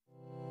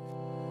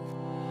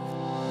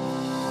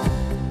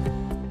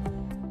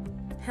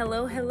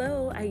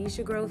Hello,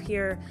 Aisha Grove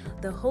here,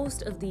 the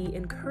host of the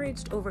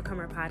Encouraged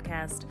Overcomer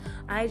podcast.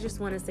 I just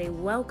want to say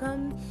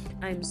welcome.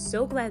 I'm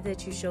so glad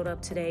that you showed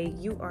up today.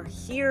 You are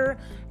here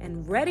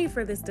and ready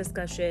for this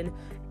discussion,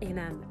 and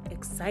I'm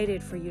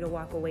excited for you to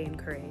walk away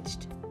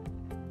encouraged.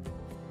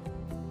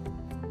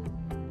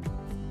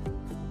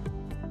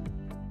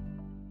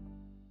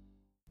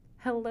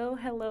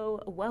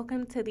 Hello.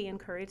 Welcome to the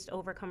Encouraged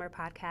Overcomer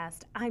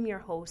podcast. I'm your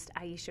host,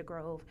 Aisha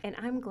Grove, and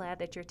I'm glad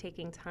that you're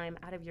taking time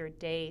out of your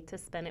day to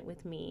spend it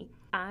with me.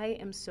 I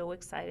am so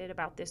excited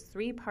about this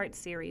 3-part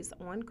series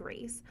on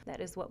grace.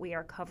 That is what we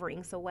are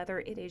covering. So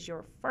whether it is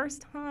your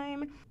first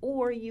time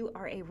or you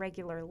are a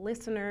regular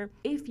listener,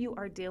 if you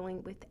are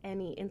dealing with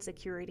any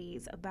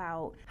insecurities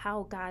about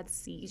how God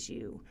sees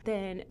you,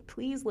 then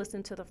please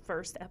listen to the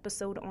first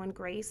episode on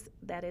grace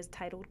that is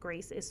titled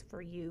Grace is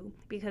for You,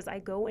 because I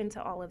go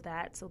into all of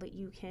that so that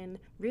you can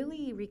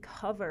really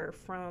recover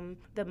from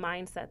the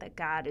mindset that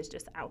God is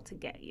just out to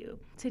get you.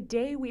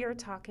 Today we are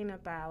talking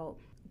about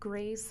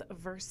grace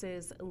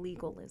versus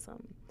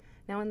legalism.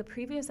 Now, in the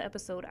previous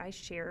episode, I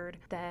shared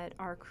that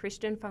our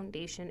Christian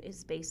foundation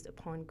is based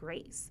upon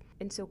grace.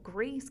 And so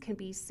grace can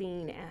be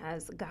seen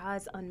as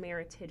God's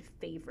unmerited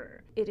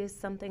favor. It is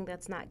something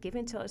that's not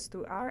given to us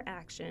through our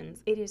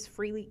actions. It is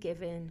freely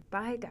given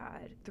by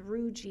God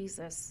through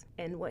Jesus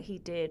and what he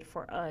did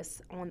for us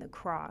on the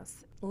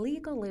cross.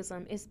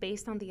 Legalism is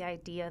based on the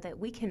idea that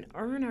we can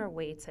earn our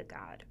way to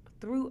God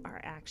through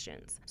our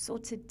actions. So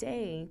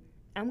today,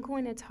 I'm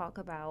going to talk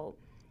about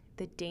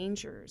the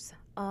dangers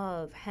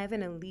of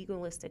having a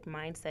legalistic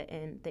mindset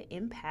and the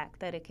impact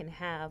that it can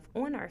have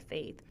on our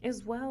faith,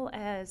 as well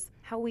as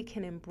how we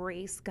can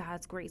embrace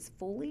God's grace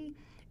fully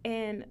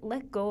and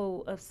let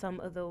go of some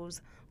of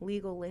those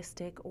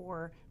legalistic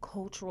or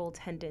cultural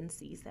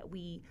tendencies that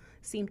we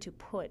seem to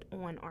put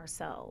on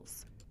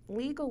ourselves.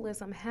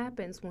 Legalism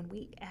happens when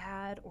we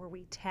add or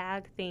we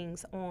tag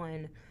things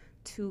on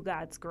to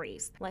God's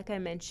grace. Like I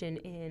mentioned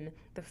in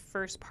the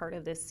first part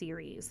of this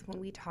series, when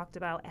we talked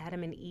about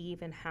Adam and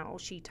Eve and how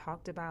she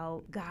talked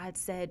about God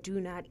said, do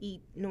not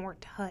eat nor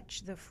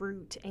touch the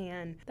fruit.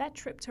 And that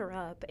tripped her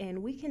up.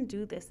 And we can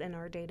do this in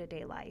our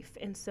day-to-day life.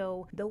 And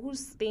so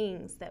those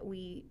things that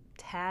we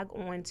tag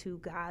on to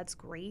God's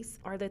grace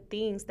are the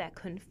things that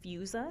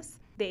confuse us.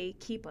 They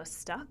keep us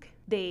stuck.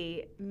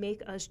 They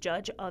make us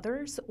judge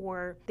others,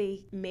 or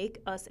they make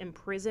us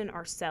imprison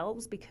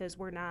ourselves because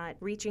we're not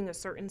reaching a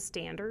certain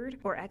standard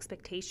or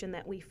expectation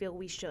that we feel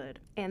we should.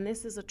 And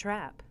this is a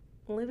trap.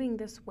 Living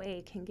this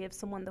way can give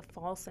someone the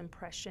false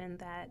impression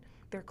that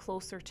they're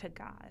closer to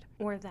God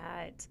or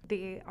that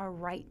they are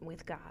right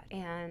with God.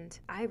 And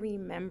I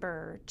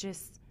remember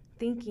just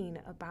thinking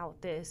about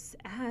this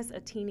as a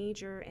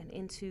teenager and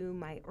into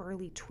my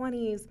early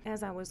 20s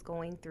as I was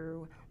going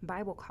through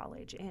Bible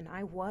college. And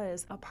I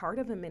was a part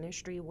of a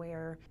ministry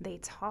where they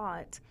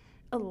taught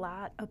a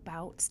lot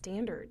about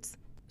standards.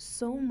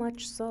 So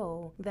much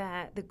so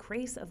that the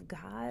grace of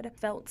God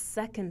felt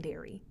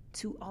secondary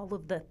to all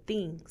of the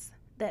things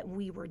that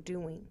we were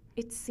doing.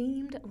 It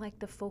seemed like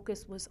the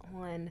focus was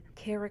on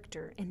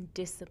character and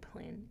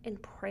discipline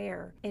and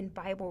prayer and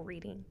Bible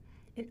reading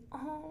and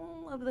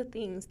all of the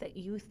things that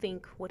you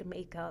think would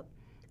make up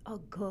a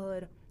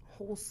good,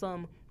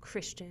 wholesome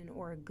Christian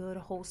or a good,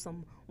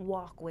 wholesome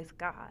walk with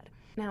God.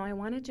 Now, I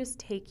want to just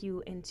take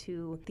you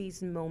into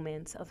these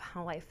moments of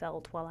how I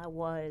felt while I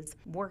was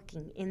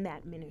working in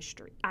that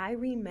ministry. I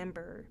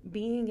remember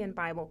being in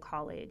Bible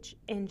college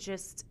and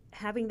just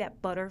having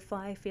that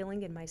butterfly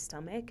feeling in my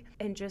stomach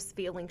and just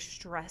feeling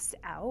stressed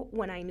out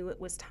when I knew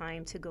it was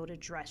time to go to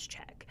dress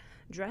check.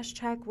 Dress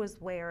check was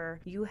where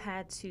you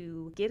had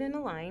to get in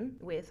a line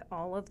with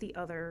all of the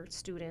other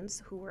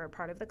students who were a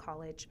part of the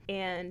college,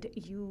 and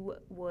you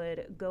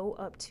would go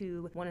up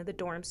to one of the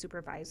dorm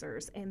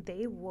supervisors, and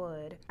they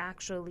would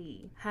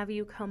actually have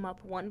you come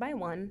up one by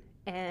one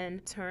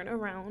and turn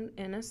around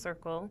in a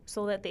circle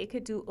so that they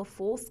could do a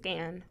full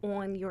scan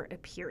on your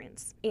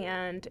appearance.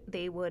 And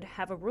they would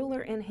have a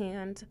ruler in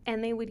hand,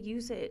 and they would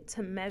use it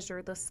to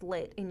measure the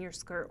slit in your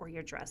skirt or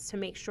your dress to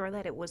make sure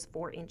that it was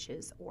 4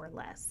 inches or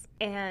less.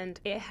 And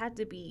it had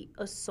to be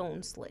a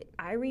sewn slit.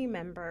 I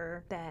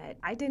remember that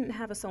I didn't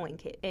have a sewing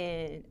kit,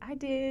 and I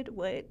did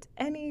what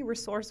any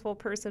resourceful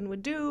person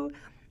would do.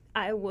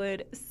 I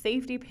would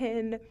safety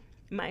pin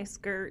my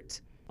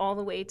skirt all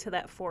the way to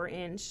that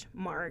 4-inch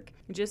mark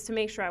just to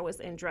make sure I was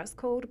in dress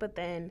code. But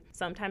then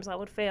sometimes I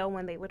would fail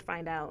when they would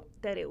find out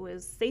that it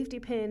was safety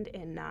pinned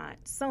and not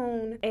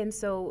sewn. And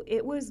so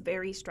it was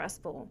very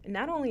stressful.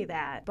 Not only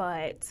that,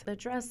 but the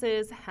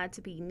dresses had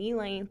to be knee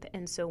length.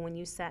 And so when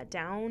you sat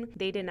down,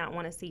 they did not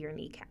want to see your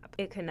kneecap.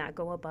 It could not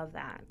go above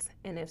that.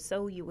 And if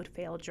so, you would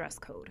fail dress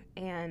code.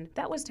 And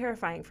that was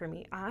terrifying for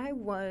me. I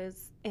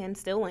was, and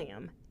still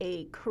am,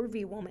 a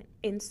curvy woman.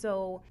 And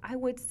so I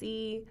would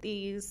see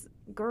these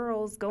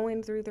girls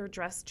going through their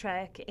dress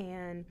check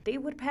and they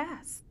would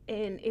pass.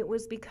 And it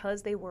was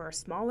because they were a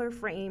smaller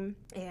frame,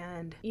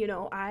 and,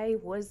 I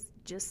was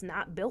just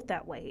not built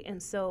that way.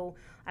 And so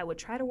I would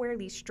try to wear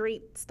these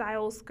straight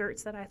style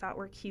skirts that I thought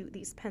were cute,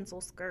 these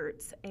pencil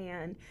skirts,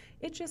 and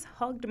it just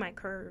hugged my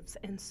curves.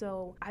 And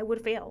so I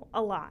would fail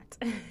a lot.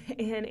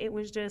 And it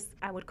was just,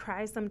 I would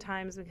cry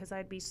sometimes because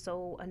I'd be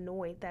so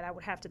annoyed that I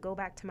would have to go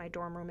back to my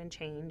dorm room and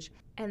change,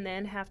 and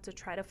then have to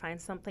try to find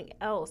something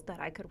else that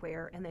I could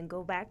wear, and then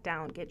go back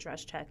down, get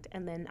dress checked,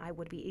 and then I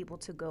would be able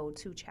to go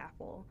to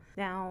chapel.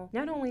 Now,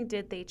 not only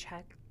did they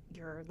check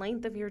your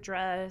length of your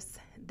dress,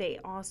 they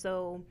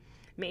also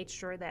made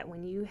sure that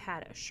when you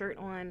had a shirt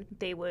on,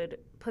 they would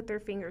put their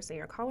fingers in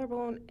your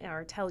collarbone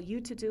or tell you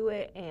to do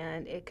it,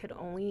 and it could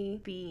only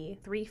be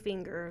 3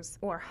 fingers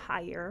or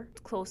higher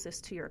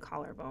closest to your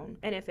collarbone.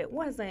 And if it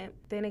wasn't,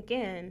 then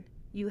again,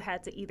 you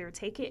had to either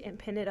take it and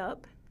pin it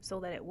up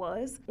so that it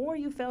was, or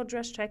you failed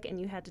dress check and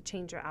you had to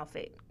change your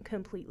outfit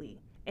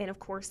completely. And of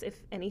course,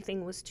 if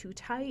anything was too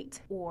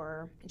tight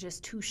or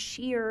just too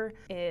sheer,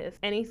 if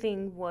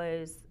anything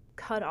was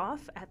cut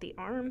off at the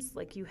arms,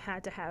 like you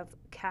had to have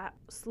cap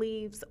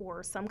sleeves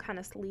or some kind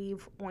of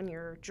sleeve on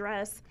your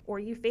dress, or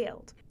you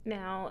failed.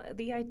 Now,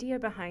 the idea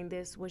behind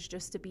this was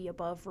just to be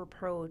above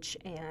reproach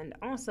and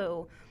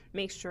also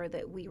make sure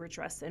that we were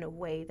dressed in a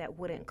way that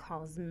wouldn't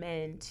cause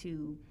men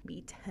to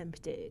be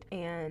tempted.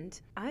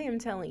 And I am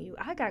telling you,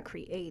 I got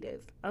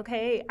creative,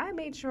 okay? I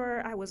made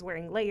sure I was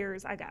wearing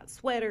layers. I got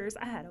sweaters.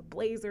 I had a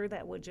blazer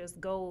that would just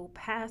go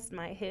past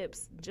my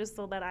hips just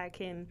so that I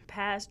can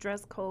pass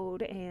dress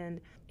code.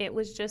 And it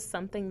was just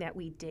something that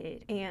we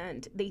did.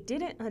 And they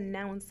didn't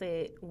announce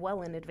it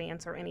well in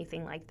advance or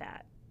anything like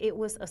that. It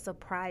was a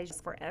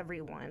surprise for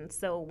everyone.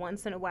 So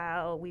once in a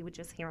while, we would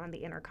just hear on the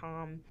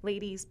intercom,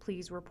 ladies,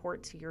 please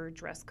report to your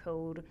dress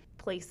code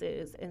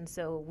places. And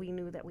so we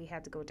knew that we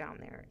had to go down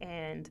there.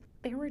 And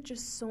there were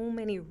just so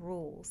many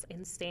rules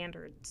and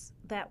standards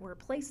that were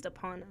placed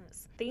upon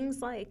us.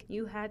 Things like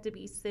you had to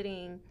be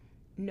sitting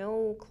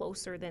no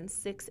closer than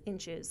 6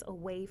 inches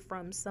away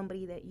from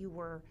somebody that you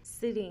were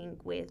sitting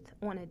with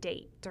on a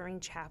date during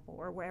chapel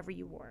or wherever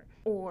you were.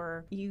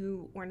 Or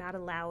you were not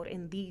allowed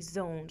in these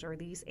zones or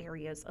these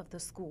areas of the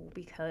school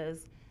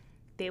because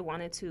they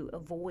wanted to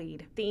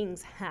avoid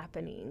things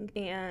happening.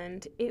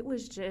 And it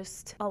was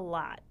just a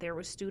lot. There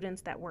were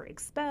students that were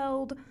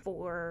expelled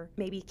for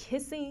maybe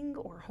kissing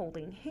or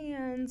holding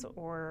hands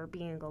or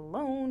being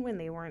alone when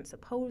they weren't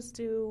supposed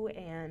to.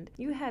 And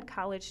you had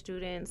college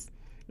students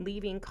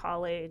leaving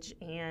college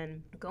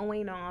and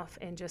going off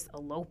and just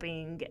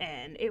eloping,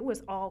 and it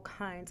was all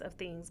kinds of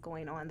things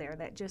going on there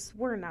that just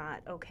were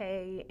not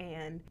okay.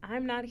 And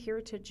I'm not here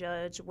to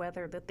judge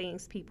whether the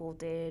things people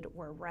did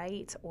were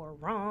right or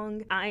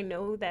wrong. I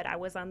know that I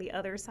was on the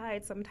other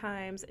side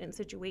sometimes in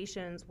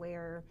situations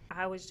where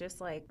I was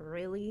just like,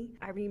 really?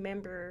 I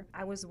remember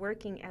I was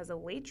working as a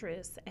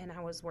waitress and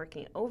I was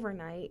working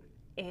overnight,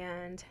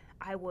 and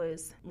I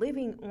was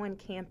living on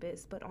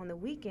campus, but on the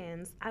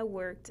weekends, I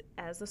worked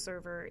as a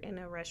server in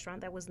a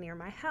restaurant that was near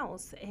my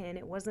house, and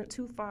it wasn't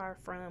too far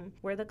from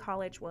where the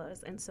college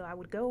was. And so I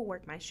would go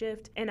work my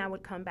shift, and I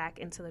would come back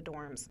into the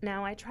dorms.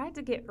 Now, I tried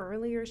to get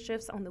earlier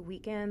shifts on the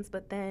weekends,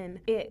 but then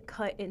it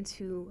cut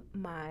into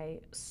my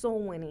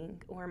soul winning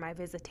or my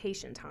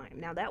visitation time.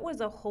 Now, that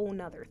was a whole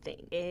nother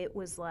thing. It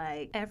was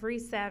like every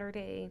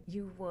Saturday,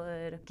 you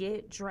would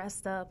get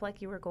dressed up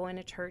like you were going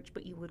to church,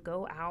 but you would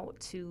go out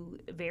to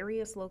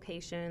various locations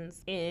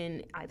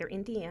in either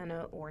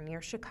Indiana or near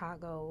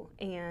Chicago,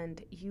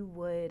 and you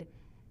would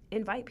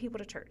invite people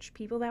to church,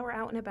 people that were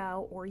out and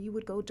about, or you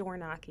would go door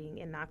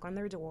knocking and knock on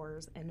their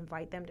doors and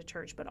invite them to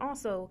church. But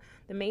also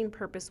the main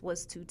purpose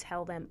was to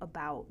tell them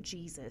about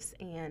Jesus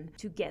and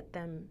to get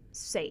them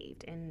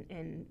saved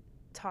and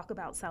talk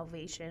about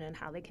salvation and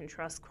how they can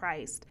trust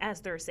Christ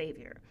as their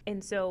Savior.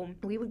 And so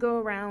we would go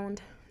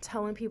around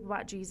telling people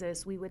about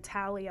Jesus. We would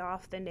tally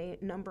off the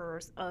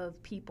numbers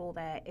of people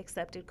that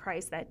accepted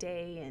Christ that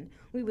day, and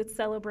we would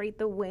celebrate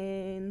the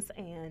wins,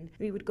 and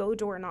we would go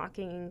door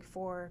knocking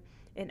for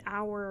an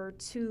hour or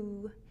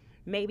 2,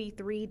 maybe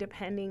 3,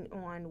 depending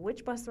on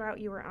which bus route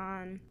you were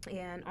on,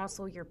 and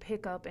also your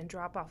pickup and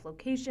drop off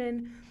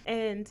location.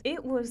 And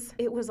it was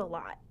a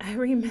lot. I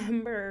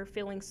remember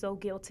feeling so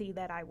guilty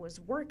that I was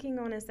working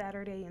on a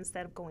Saturday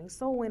instead of going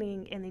soul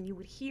winning. And then you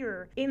would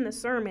hear in the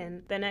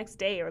sermon the next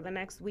day or the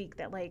next week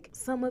that, like,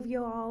 some of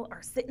y'all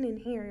are sitting in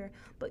here,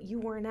 but you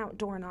weren't out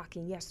door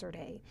knocking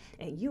yesterday,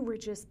 and you were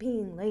just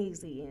being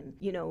lazy and,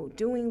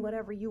 doing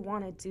whatever you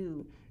want to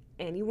do,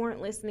 and you weren't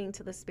listening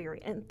to the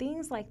Spirit, and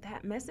things like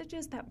that,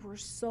 messages that were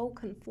so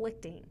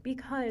conflicting.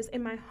 Because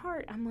in my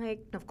heart, I'm like,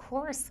 of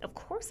course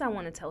I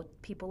want to tell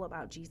people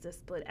about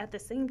Jesus, but at the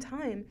same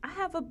time, I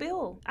have a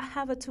bill. I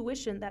have a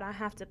tuition that I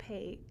have to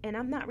pay, and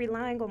I'm not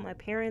relying on my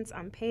parents.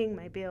 I'm paying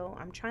my bill.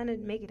 I'm trying to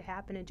make it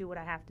happen and do what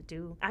I have to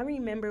do. I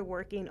remember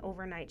working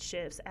overnight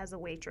shifts as a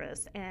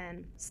waitress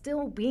and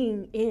still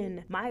being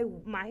in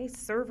my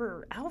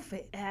server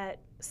outfit at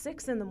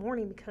 6 in the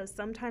morning, because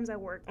sometimes I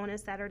worked on a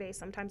Saturday,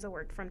 sometimes I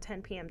worked from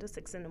 10 p.m. to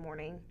 6 in the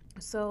morning.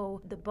 So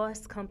the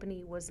bus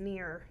company was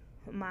near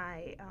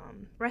my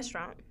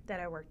restaurant that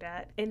I worked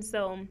at. And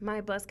so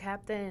my bus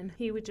captain,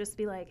 he would just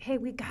be like, hey,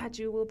 we got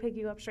you. We'll pick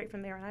you up straight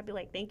from there. And I'd be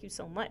like, thank you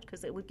so much,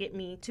 because it would get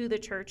me to the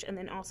church and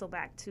then also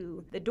back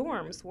to the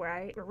dorms where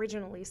I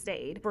originally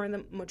stayed for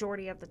the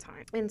majority of the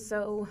time. And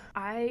so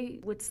I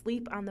would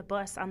sleep on the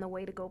bus on the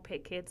way to go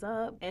pick kids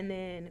up and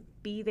then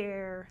be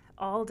there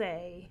all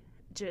day,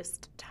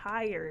 just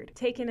tired,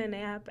 taking a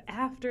nap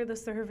after the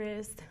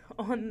service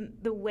on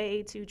the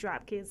way to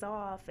drop kids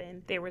off.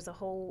 And there was a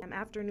whole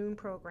afternoon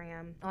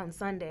program on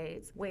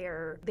Sundays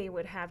where they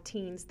would have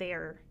teens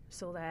there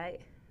so that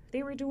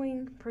they were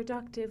doing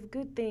productive,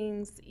 good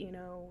things,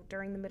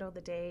 during the middle of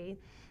the day.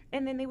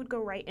 And then they would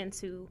go right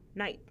into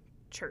night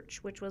church,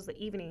 which was the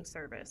evening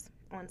service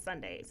on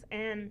Sundays.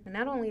 And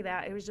not only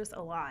that, it was just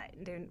a lot.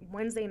 Then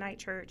Wednesday night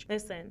church,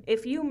 listen,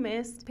 if you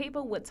missed,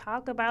 people would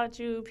talk about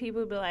you.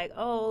 People would be like,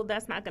 oh,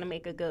 that's not going to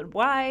make a good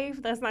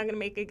wife. That's not going to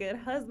make a good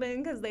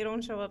husband because they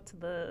don't show up to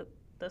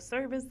the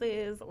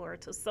services or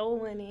to soul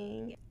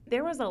winning.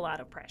 There was a lot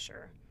of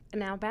pressure.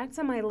 Now back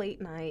to my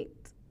late night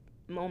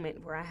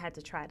moment where I had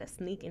to try to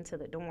sneak into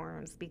the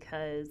dorms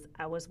because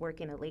I was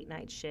working a late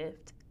night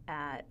shift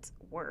at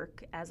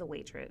work as a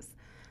waitress.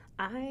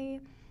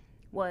 I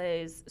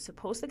was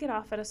supposed to get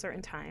off at a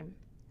certain time.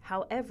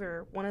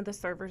 However, one of the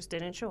servers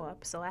didn't show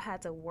up, so I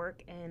had to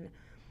work in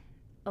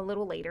a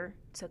little later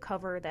to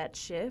cover that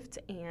shift.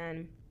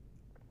 And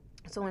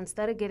so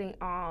instead of getting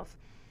off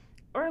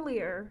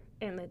earlier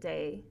in the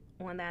day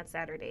on that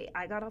Saturday,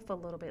 I got off a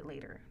little bit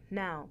later.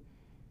 Now,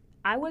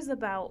 I was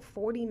about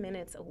 40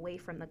 minutes away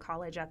from the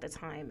college at the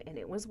time, and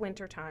it was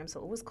winter time, so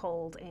it was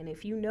cold. And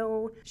if you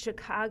know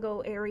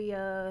Chicago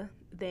area,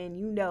 then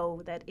you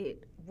know that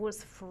it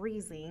was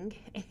freezing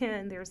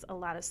and there's a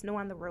lot of snow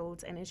on the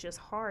roads, and it's just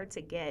hard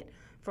to get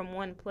from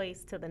one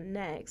place to the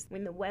next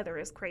when the weather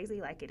is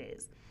crazy like it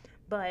is.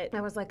 But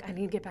I was like, I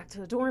need to get back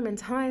to the dorm in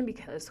time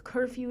because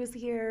curfew is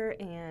here,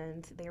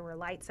 and there were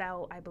lights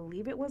out. I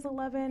believe it was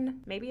 11,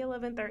 maybe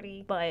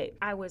 11:30, but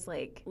I was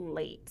like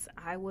late.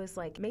 I was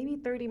like maybe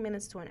 30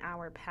 minutes to an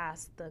hour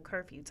past the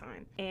curfew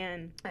time.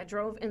 And I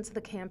drove into the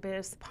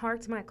campus,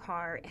 parked my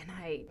car, and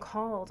I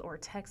called or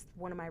texted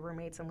one of my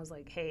roommates and was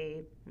like,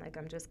 hey,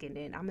 I'm just getting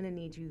in. I'm gonna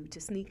need you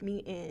to sneak me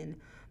in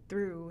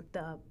through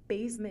the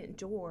basement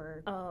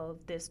door of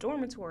this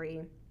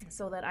dormitory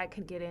so that I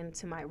could get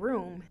into my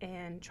room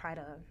and try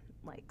to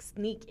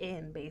sneak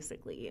in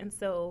basically. And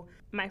so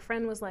my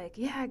friend was like,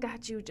 yeah, I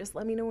got you. Just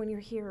let me know when you're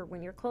here,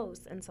 when you're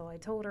close. And so I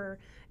told her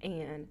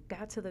and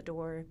got to the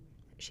door.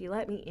 She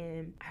let me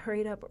in. I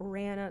hurried up,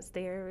 ran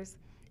upstairs,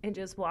 and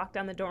just walked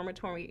on the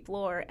dormitory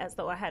floor as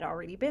though I had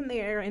already been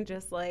there and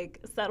just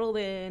settled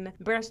in,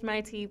 brushed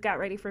my teeth, got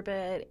ready for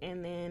bed.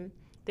 And then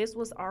this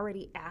was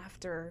already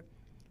after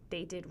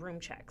they did room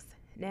checks.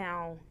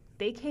 Now,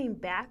 they came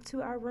back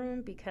to our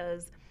room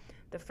because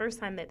the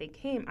first time that they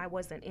came, I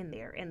wasn't in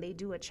there. And they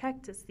do a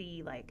check to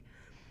see,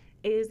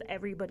 is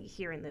everybody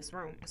here in this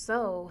room?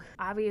 So,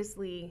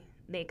 obviously,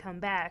 they come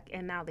back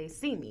and now they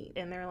see me.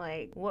 And they're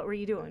like, what were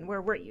you doing?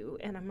 Where were you?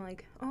 And I'm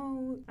like,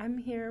 oh, I'm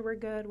here. We're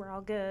good. We're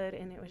all good.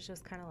 And it was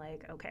just kind of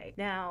like, okay.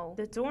 Now,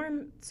 the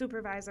dorm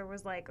supervisor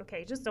was like,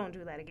 okay, just don't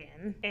do that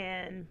again.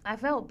 And I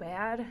felt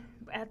bad.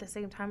 At the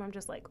same time, I'm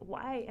just like,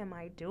 why am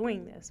I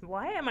doing this?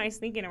 Why am I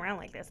sneaking around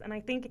like this? And I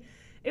think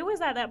it was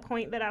at that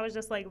point that I was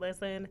just like,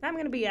 listen, I'm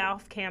going to be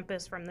off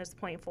campus from this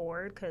point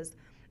forward because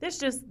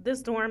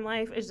this dorm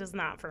life is just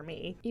not for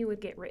me. You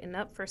would get written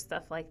up for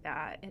stuff like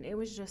that, and it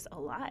was just a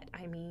lot.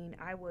 I mean,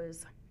 I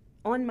was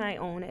on my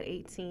own at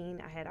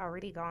 18. I had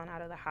already gone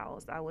out of the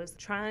house. I was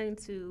trying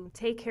to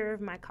take care of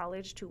my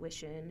college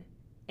tuition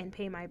and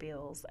pay my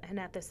bills, and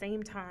at the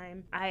same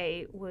time,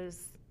 I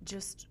was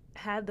just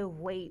had the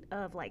weight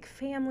of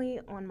family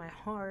on my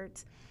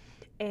heart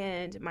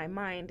and my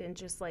mind, and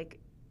just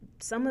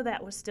some of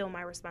that was still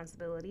my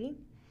responsibility,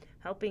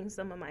 helping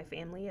some of my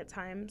family at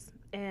times.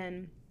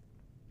 And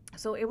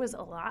so it was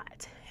a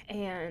lot.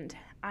 And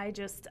I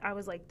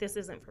was like, this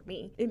isn't for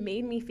me. It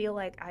made me feel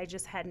like I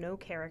just had no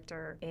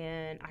character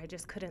and I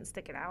just couldn't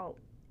stick it out.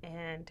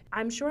 And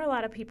I'm sure a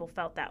lot of people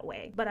felt that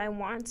way. But I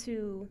want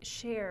to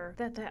share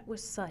that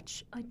was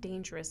such a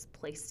dangerous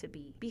place to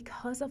be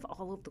because of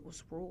all of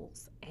those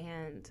rules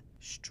and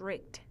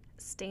strict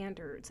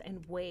standards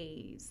and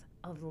ways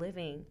of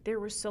living. There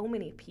were so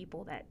many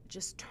people that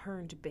just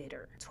turned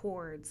bitter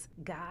towards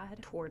God,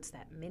 towards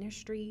that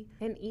ministry,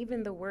 and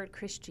even the word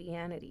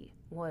Christianity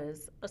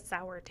was a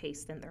sour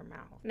taste in their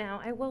mouth. Now,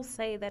 I will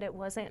say that it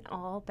wasn't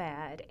all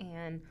bad,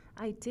 and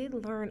I did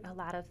learn a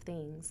lot of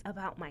things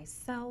about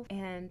myself,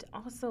 and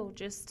also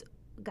just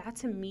got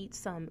to meet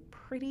some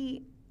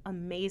pretty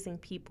amazing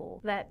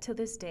people that to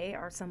this day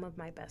are some of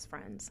my best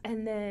friends.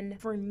 And then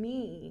for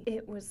me,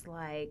 it was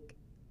like,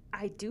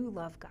 I do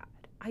love God.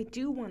 I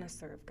do want to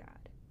serve God.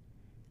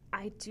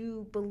 I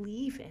do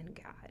believe in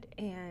God,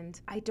 and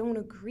I don't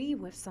agree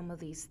with some of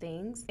these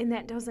things, and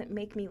that doesn't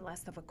make me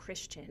less of a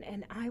Christian.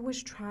 And I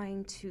was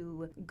trying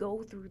to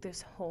go through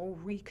this whole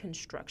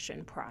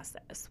reconstruction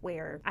process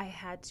where I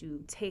had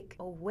to take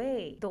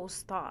away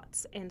those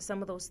thoughts and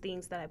some of those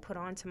things that I put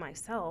onto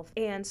myself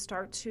and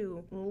start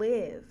to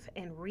live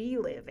and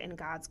relive in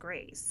God's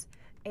grace.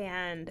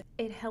 And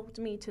it helped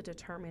me to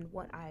determine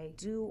what I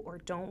do or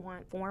don't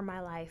want for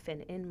my life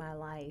and in my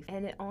life.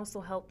 And it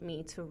also helped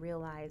me to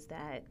realize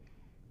that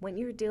when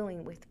you're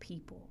dealing with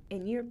people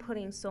and you're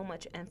putting so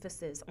much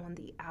emphasis on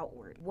the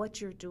outward, what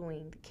you're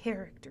doing, the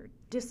character,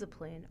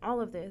 discipline, all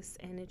of this,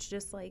 and it's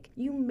just like,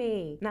 you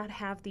may not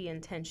have the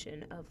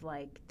intention of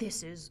like,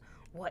 this is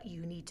what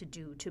you need to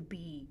do to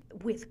be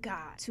with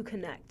God, to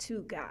connect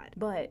to God.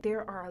 But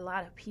there are a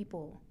lot of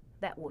people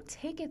that will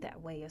take it that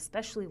way,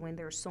 especially when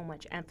there's so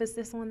much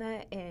emphasis on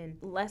that and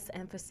less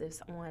emphasis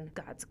on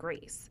God's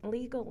grace.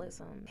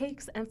 Legalism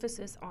takes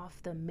emphasis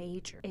off the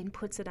major and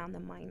puts it on the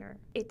minor.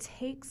 It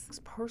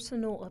takes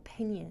personal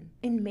opinion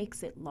and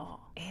makes it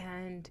law.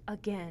 And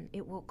again,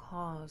 it will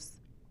cause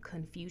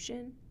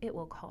confusion, it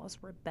will cause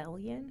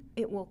rebellion,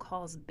 it will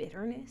cause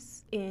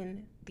bitterness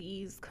in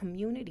these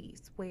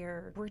communities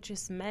where we're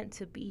just meant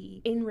to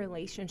be in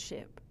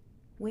relationship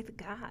with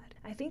God.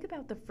 I think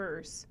about the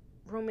verse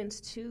Romans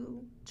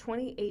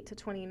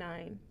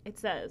 2:28-29, it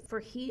says,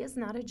 "For he is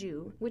not a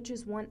Jew, which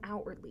is one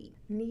outwardly,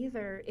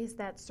 neither is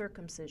that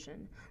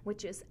circumcision,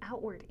 which is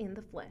outward in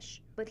the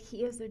flesh, but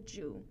he is a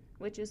Jew,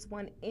 which is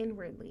one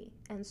inwardly,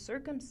 and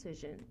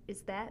circumcision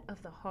is that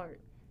of the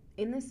heart,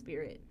 in the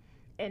spirit,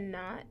 and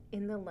not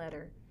in the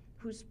letter,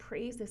 whose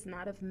praise is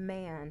not of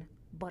man,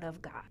 but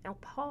of God." Now,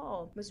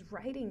 Paul was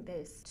writing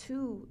this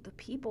to the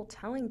people,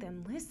 telling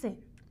them,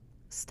 listen,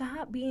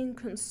 stop being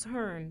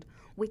concerned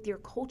with your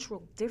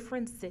cultural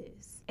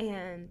differences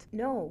and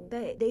know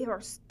that they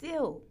are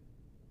still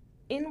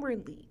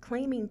inwardly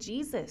claiming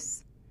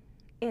Jesus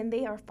and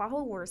they are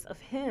followers of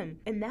him,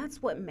 and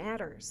that's what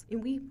matters.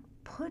 And we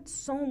put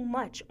so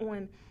much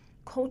on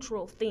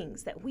cultural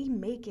things that we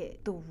make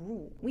it the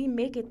rule, we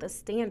make it the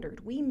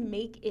standard, we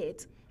make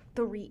it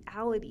the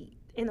reality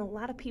in a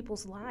lot of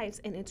people's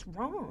lives, and it's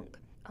wrong.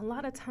 A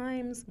lot of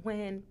times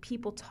when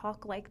people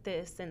talk like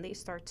this and they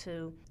start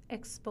to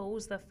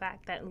expose the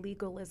fact that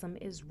legalism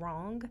is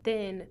wrong,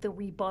 then the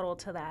rebuttal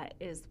to that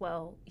is,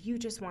 well, you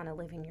just want to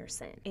live in your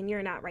sin and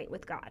you're not right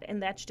with God.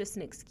 And that's just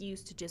an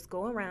excuse to just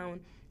go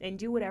around and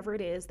do whatever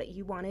it is that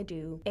you want to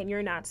do, and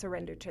you're not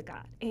surrendered to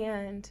God.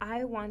 And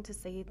I want to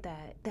say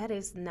that that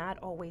is not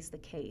always the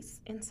case.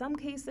 In some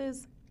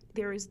cases,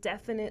 there is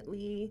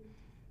definitely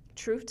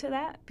truth to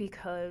that,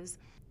 because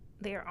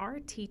there are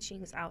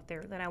teachings out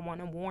there that I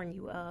want to warn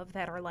you of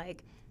that are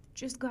like,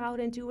 just go out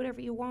and do whatever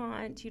you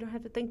want. You don't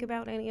have to think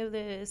about any of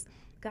this.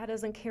 God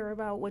doesn't care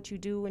about what you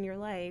do in your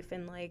life,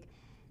 and like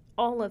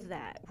all of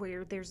that,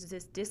 where there's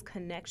this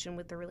disconnection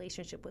with the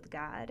relationship with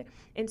God.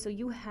 And so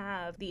you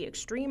have the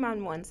extreme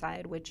on one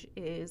side, which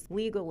is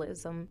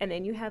legalism, and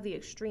then you have the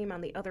extreme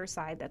on the other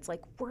side that's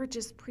like, we're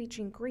just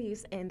preaching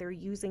grace, and they're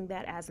using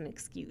that as an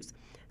excuse.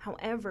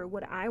 However,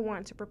 what I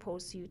want to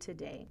propose to you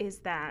today is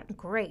that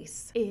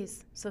grace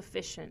is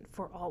sufficient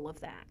for all of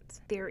that.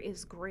 There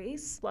is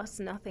grace plus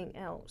nothing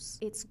else.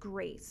 It's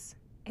grace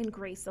and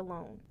grace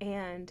alone.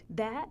 And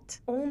that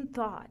own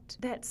thought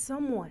that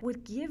someone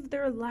would give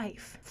their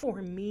life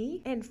for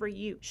me and for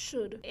you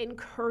should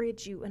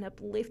encourage you and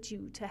uplift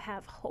you to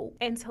have hope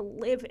and to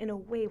live in a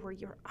way where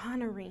you're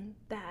honoring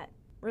that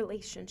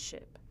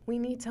relationship. We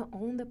need to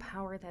own the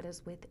power that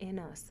is within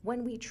us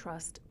when we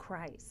trust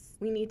Christ.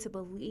 We need to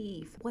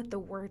believe what the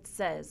word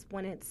says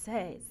when it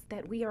says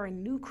that we are a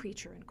new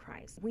creature in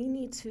Christ. We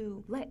need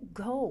to let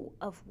go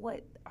of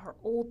what our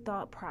old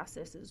thought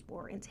processes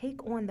were and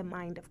take on the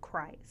mind of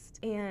Christ.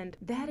 And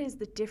that is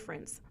the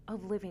difference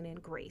of living in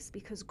grace,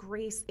 because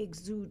grace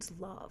exudes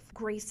love.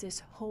 Grace is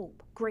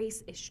hope.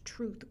 Grace is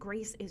truth.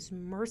 Grace is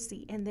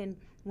mercy. And then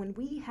when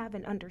we have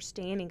an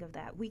understanding of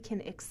that, we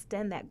can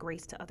extend that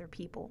grace to other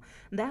people.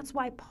 That's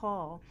why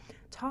Paul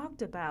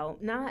talked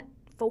about not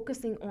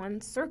focusing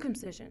on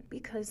circumcision,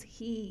 because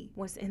he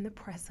was in the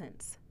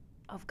presence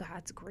of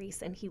God's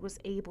grace and he was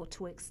able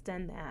to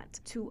extend that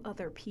to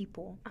other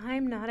people.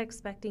 I'm not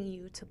expecting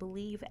you to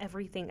believe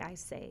everything I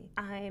say.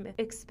 I'm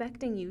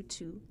expecting you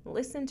to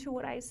listen to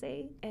what I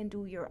say and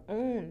do your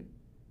own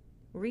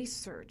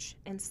research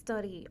and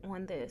study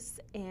on this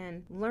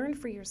and learn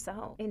for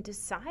yourself and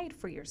decide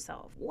for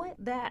yourself what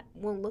that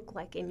will look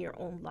like in your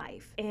own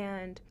life.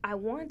 And I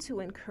want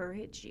to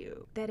encourage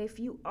you that if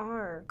you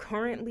are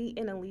currently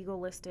in a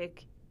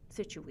legalistic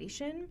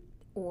situation,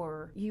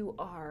 or you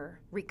are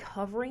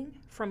recovering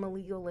from a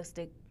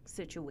legalistic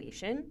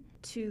situation,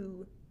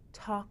 to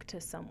talk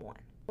to someone.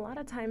 A lot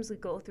of times we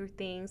go through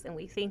things and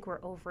we think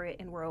we're over it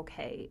and we're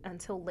okay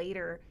until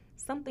later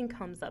something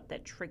comes up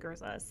that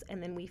triggers us,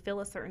 and then we feel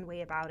a certain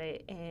way about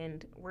it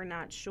and we're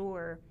not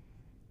sure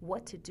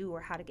what to do or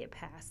how to get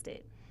past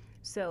it.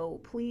 So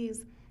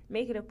please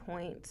make it a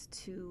point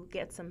to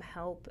get some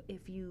help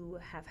if you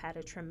have had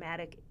a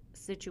traumatic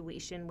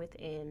situation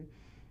within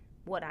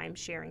what I'm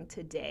sharing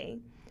today.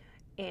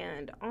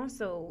 And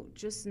also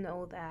just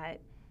know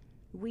that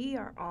we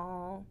are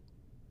all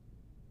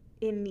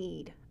in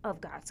need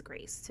of God's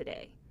grace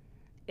today.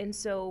 And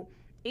so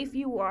if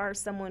you are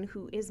someone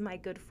who is my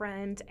good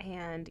friend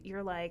and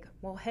you're like,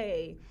 well,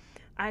 hey,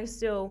 I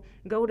still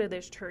go to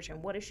this church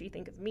and what does she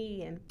think of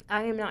me? And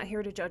I am not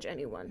here to judge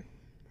anyone.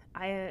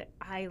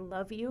 I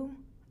love you.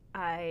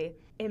 I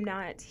am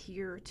not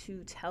here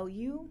to tell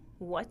you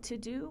what to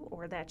do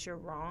or that you're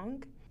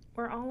wrong.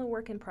 We're all a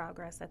work in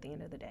progress at the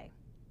end of the day.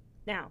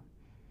 Now,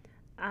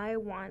 I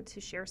want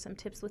to share some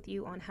tips with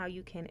you on how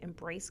you can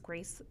embrace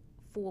grace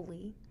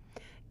fully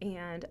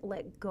and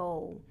let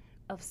go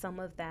of some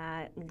of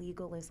that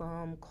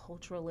legalism,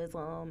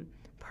 culturalism,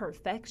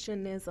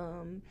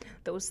 perfectionism,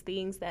 those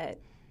things that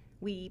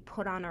we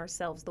put on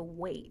ourselves, the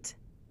weight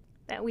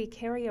that we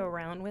carry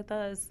around with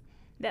us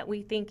that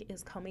we think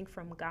is coming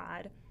from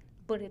God,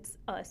 but it's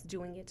us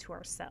doing it to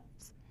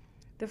ourselves.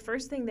 The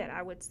first thing that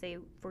I would say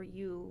for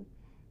you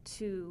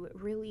to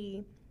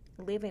really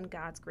live in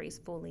God's grace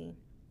fully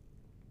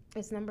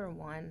is, number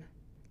one,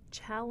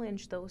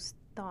 challenge those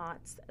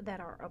thoughts that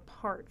are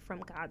apart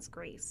from God's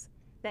grace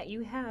that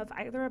you have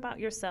either about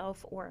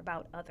yourself or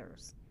about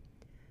others.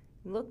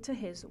 Look to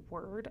His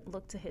word,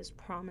 look to His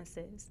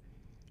promises,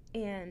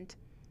 and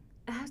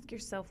ask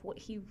yourself what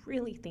He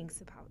really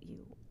thinks about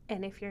you.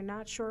 And if you're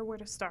not sure where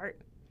to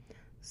start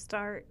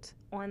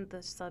on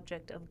the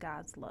subject of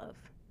God's love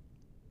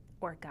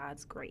or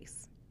God's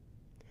grace.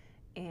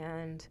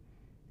 And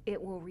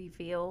it will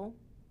reveal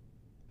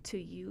to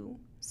you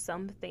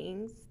some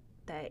things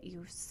that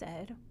you've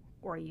said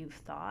or you've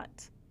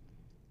thought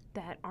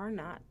that are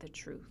not the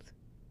truth.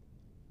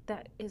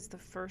 That is the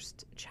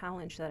first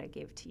challenge that I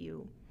give to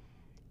you.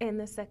 And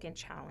the second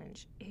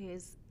challenge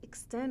is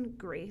extend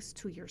grace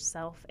to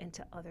yourself and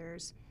to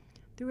others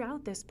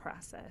throughout this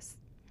process.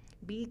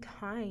 Be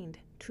kind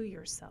to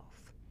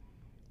yourself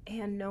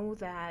and know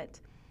that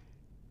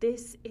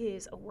this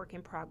is a work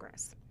in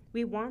progress.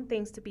 We want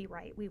things to be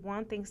right. We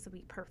want things to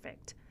be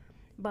perfect.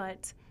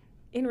 But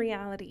in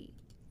reality,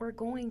 we're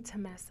going to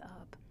mess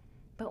up.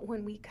 But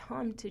when we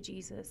come to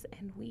Jesus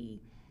and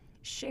we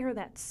share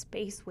that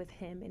space with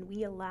Him and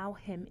we allow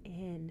Him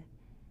in,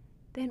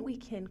 then we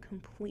can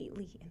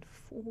completely and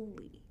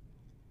fully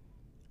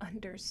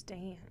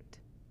understand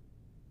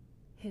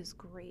His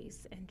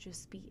grace and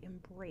just be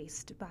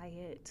embraced by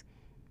it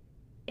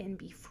and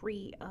be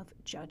free of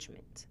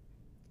judgment.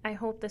 I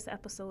hope this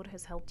episode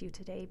has helped you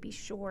today. Be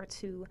sure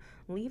to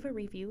leave a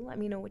review. Let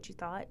me know what you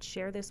thought.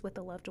 Share this with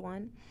a loved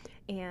one.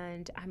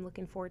 And I'm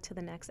looking forward to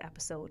the next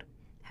episode.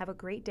 Have a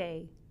great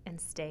day and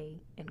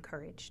stay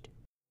encouraged.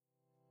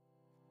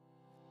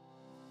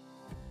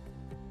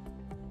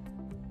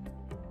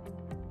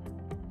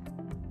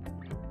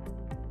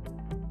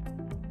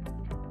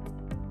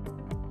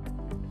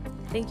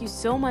 Thank you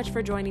so much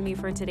for joining me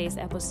for today's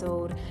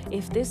episode.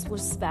 If this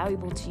was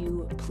valuable to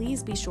you,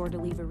 please be sure to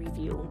leave a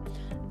review.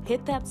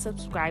 Hit that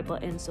subscribe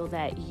button so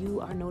that you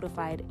are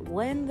notified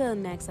when the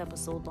next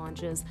episode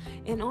launches.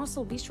 And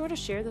also be sure to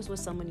share this with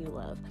someone you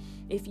love.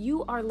 If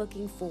you are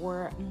looking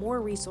for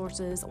more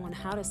resources on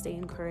how to stay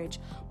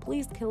encouraged,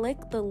 please click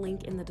the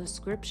link in the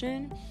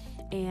description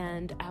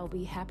and I'll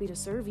be happy to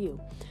serve you.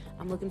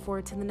 I'm looking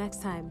forward to the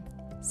next time.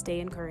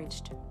 Stay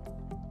encouraged.